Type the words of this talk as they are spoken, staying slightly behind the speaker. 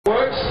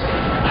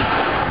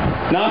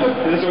No?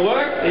 Does it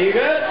work? Are you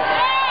good?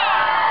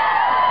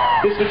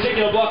 This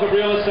particular block of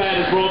real estate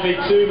has brought me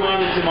 2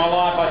 moments in my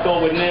life I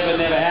thought would never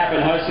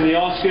happen, hosting the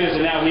Oscars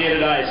and now here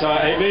today. So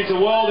it means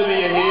the world to me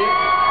you're here.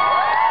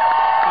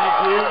 Thank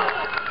you.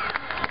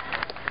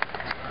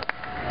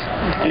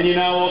 And you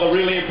know all the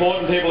really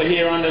important people are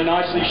here under a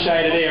nicely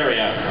shaded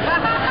area.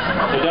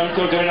 So don't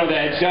talk to anyone of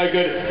that. It's so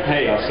good.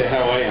 Hey Oscar,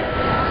 how are you?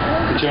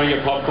 Enjoying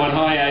your popcorn?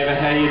 Hi Ava,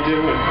 how you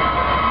doing?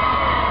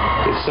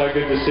 It's so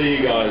good to see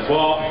you guys.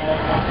 Well,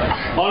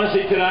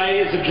 honestly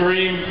today is a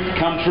dream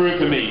come true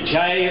for me.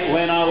 Jay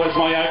Leno was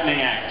my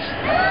opening act.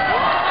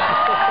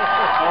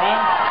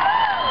 Alright?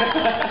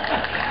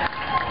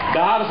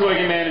 The hardest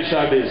working man in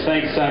showbiz.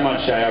 Thanks so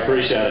much Jay, I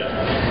appreciate it.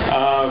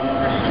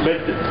 But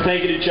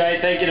thank you to Jay,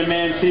 thank you to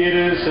Man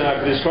Theatres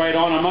for this great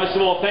honour. Most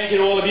of all, thank you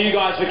to all of you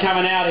guys for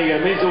coming out here.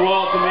 It means the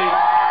world to me.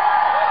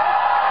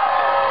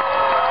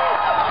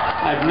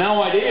 I have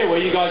no idea where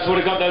you guys would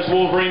have got those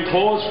Wolverine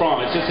claws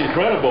from. It's just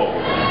incredible.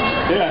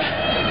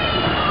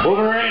 Yeah.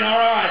 Wolverine, all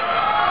right.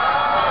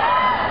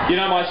 You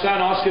know, my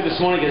son Oscar this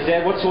morning goes,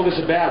 Dad, what's all this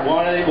about?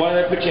 Why do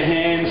they put your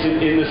hands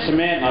in the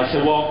cement? And I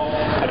said, well,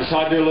 I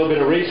decided to do a little bit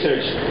of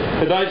research.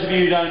 For those of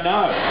you who don't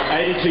know,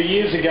 82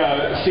 years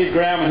ago,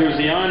 Grauman, who was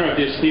the owner of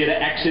this theatre,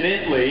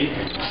 accidentally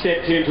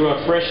stepped into a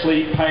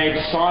freshly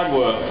paved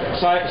sidewalk.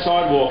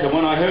 And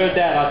when I heard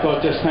that, I thought,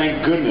 just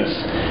thank goodness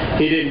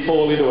he didn't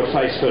fall into it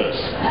face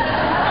first.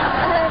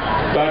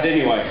 But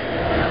anyway,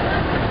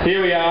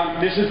 here we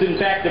are. This is in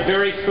fact the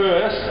very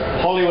first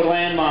Hollywood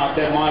landmark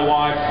that my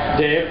wife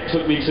Deb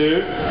took me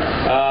to.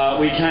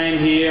 We came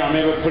here, I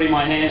remember putting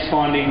my hands,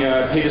 finding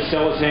Peter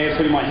Sellers' hands,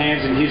 putting my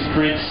hands in his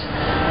prints.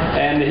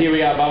 And here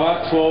we are,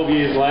 Bubba, 12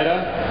 years later,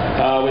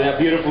 with our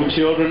beautiful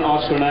children,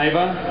 Oscar and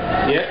Ava.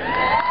 Yep.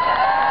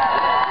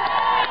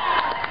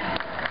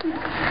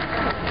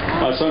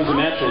 My son's a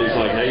natural, he's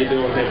like, how you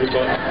doing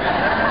everybody?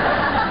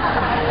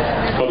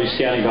 Probably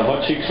scouting for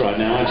hot chicks right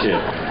now, aren't you?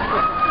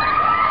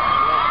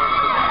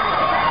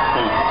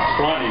 It's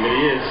frightening, but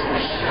he is.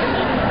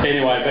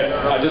 Anyway, but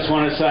I just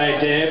want to say,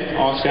 Deb,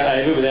 Oscar,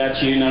 Ava,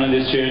 without you, none of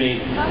this journey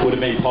would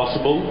have been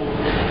possible,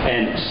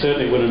 and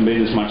certainly wouldn't have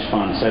been as much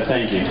fun, so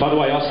thank you. By the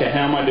way, Oscar,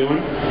 how am I doing?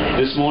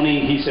 This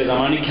morning he said,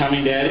 I'm only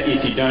coming, Dad,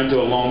 if you don't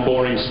do a long,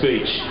 boring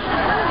speech.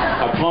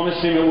 I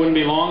promised him it wouldn't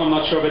be long. I'm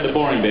not sure about the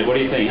boring bit. What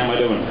do you think? How am I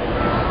doing?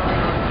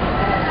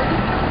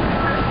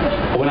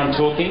 When I'm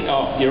talking?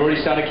 Oh, you already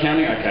started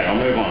counting? Okay, I'll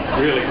move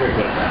on really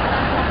quickly.